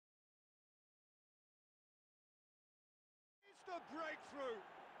The breakthrough.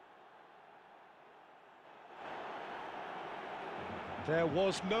 There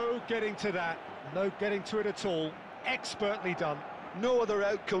was no getting to that, no getting to it at all. Expertly done. No other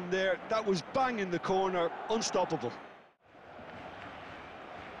outcome there. That was bang in the corner, unstoppable.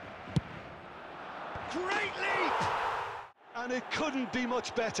 Great leap! And it couldn't be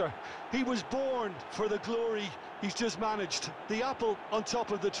much better. He was born for the glory he's just managed. The apple on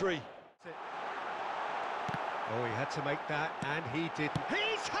top of the tree. Oh, he had to make that, and he didn't.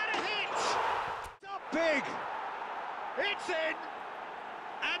 He's had a hit! Up big! It's in!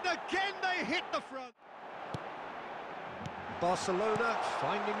 And again they hit the front. Barcelona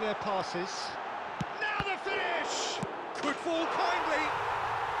finding their passes. Now the finish! Could fall kindly.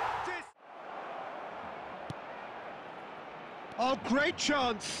 Oh, great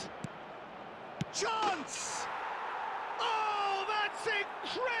chance! Chance! Oh, that's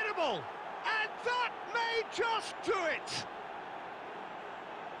incredible! And that may just do it!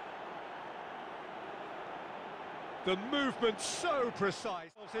 The movement's so precise.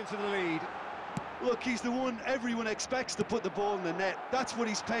 Into the lead. Look, he's the one everyone expects to put the ball in the net. That's what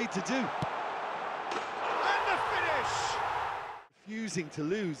he's paid to do. And the finish! Refusing to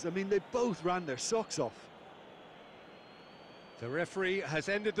lose. I mean, they both ran their socks off. The referee has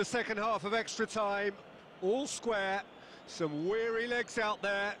ended the second half of extra time. All square. Some weary legs out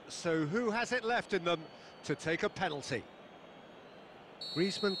there. So who has it left in them to take a penalty?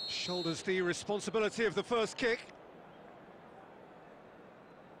 Griezmann shoulders the responsibility of the first kick.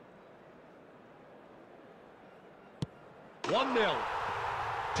 One 0.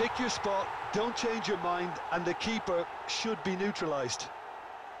 Pick your spot, don't change your mind, and the keeper should be neutralised.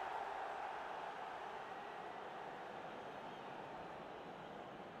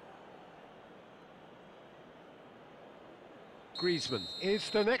 Griezmann is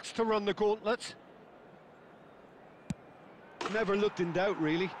the next to run the gauntlet. Never looked in doubt,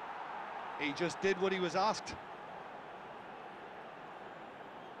 really. He just did what he was asked.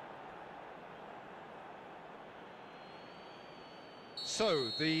 So,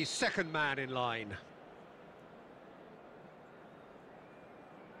 the second man in line.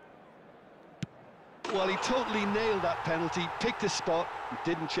 Well, he totally nailed that penalty, picked his spot,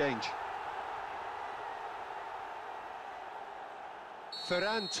 didn't change.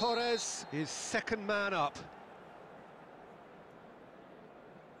 Ferran Torres is second man up.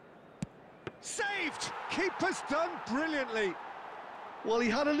 Saved! Keeper's done brilliantly. Well, he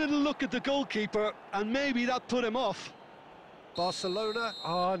had a little look at the goalkeeper, and maybe that put him off. Barcelona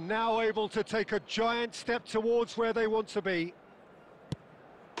are now able to take a giant step towards where they want to be.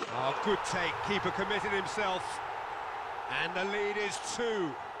 Oh, good take. Keeper committed himself. And the lead is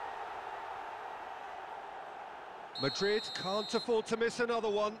 2. Madrid can't afford to miss another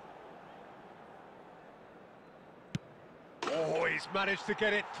one. Oh, he's managed to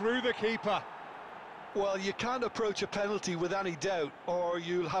get it through the keeper. Well, you can't approach a penalty with any doubt, or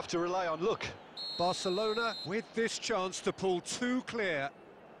you'll have to rely on luck. Barcelona with this chance to pull 2 clear.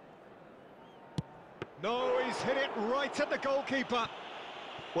 No, he's hit it right at the goalkeeper.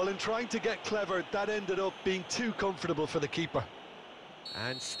 Well, in trying to get clever, that ended up being too comfortable for the keeper.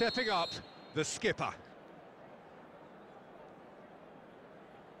 And stepping up, the skipper.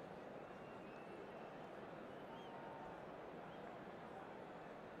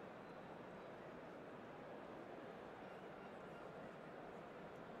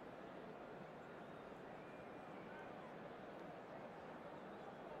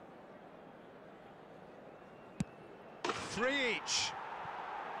 Three each.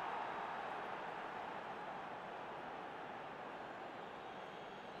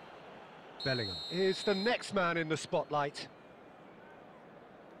 Bellingham is the next man in the spotlight.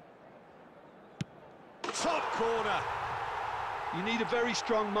 Top corner. You need a very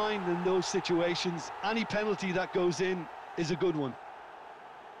strong mind in those situations. Any penalty that goes in is a good one.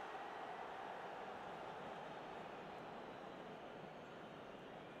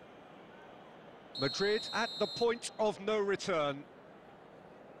 Madrid at the point of no return.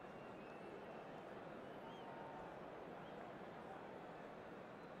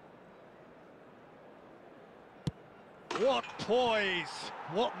 What poise!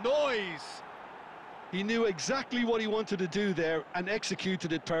 What noise! He knew exactly what he wanted to do there and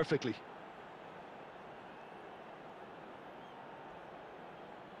executed it perfectly.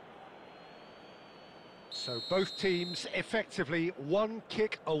 So both teams effectively one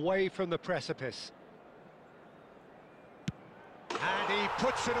kick away from the precipice. And he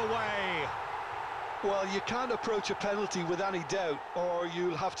puts it away. Well, you can't approach a penalty with any doubt, or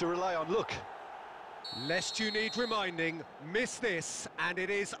you'll have to rely on luck. Lest you need reminding, miss this and it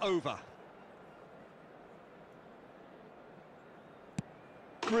is over.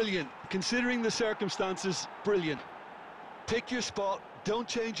 Brilliant. Considering the circumstances, brilliant. Pick your spot, don't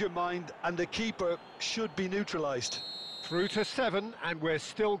change your mind, and the keeper should be neutralised. Through to 7, and we're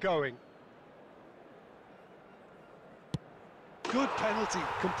still going. Good penalty,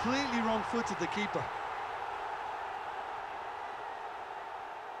 completely wrong-footed the keeper.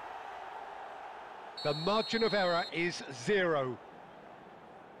 The margin of error is 0.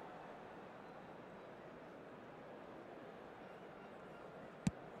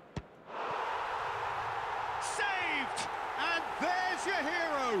 Saved! And there's your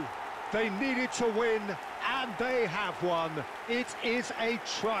hero! They needed to win, and they have won. It is a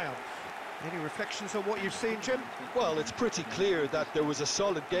triumph. Any reflections on what you've seen, Jim? Well, it's pretty clear that there was a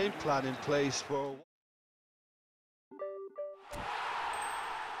solid game plan in place for...